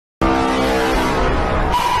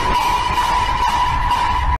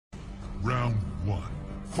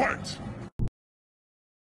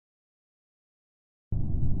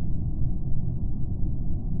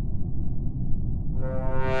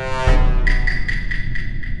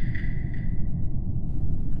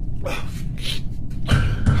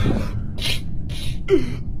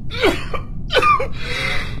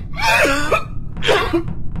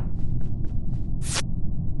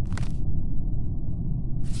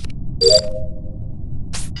I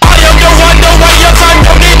am the one, the way your time,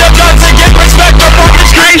 don't need a gun to get respect up on the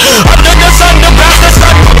street. Under the sun, the bastard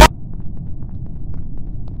sun.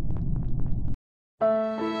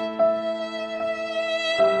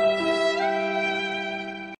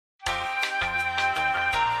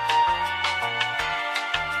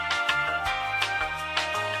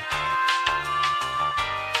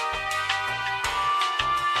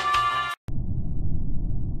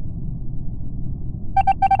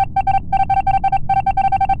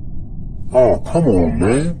 Oh, come on,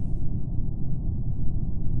 man.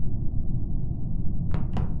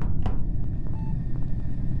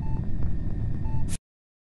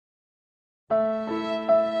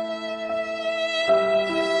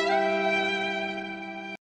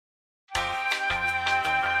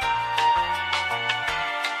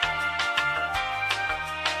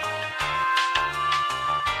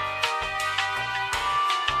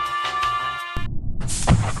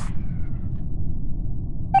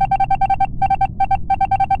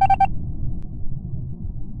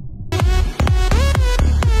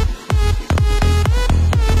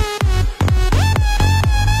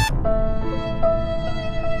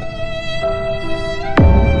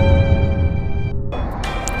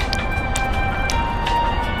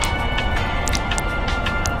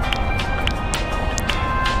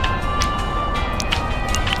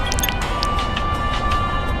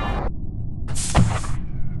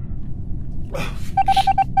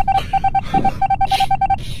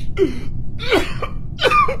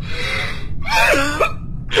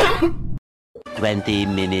 Twenty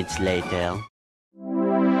minutes later.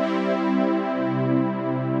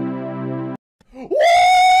 Woo!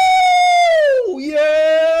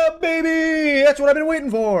 Yeah, baby! That's what I've been waiting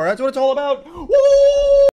for. That's what it's all about.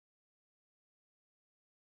 Woo!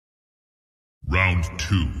 Round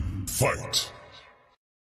 2. Fight.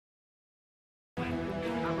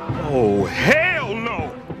 Oh, hell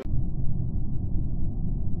no!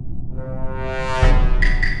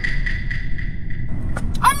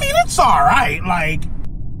 I mean, it's alright, like...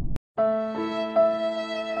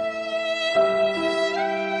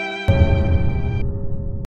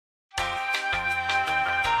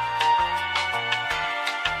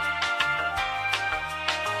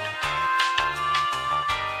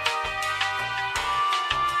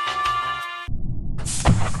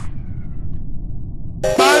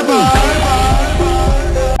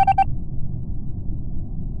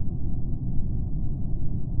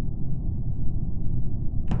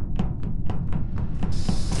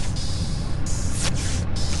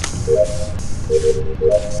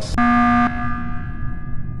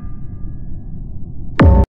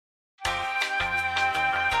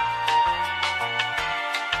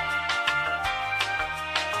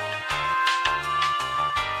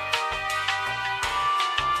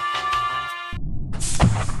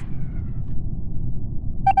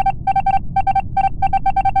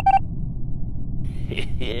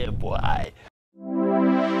 Yeah, boy.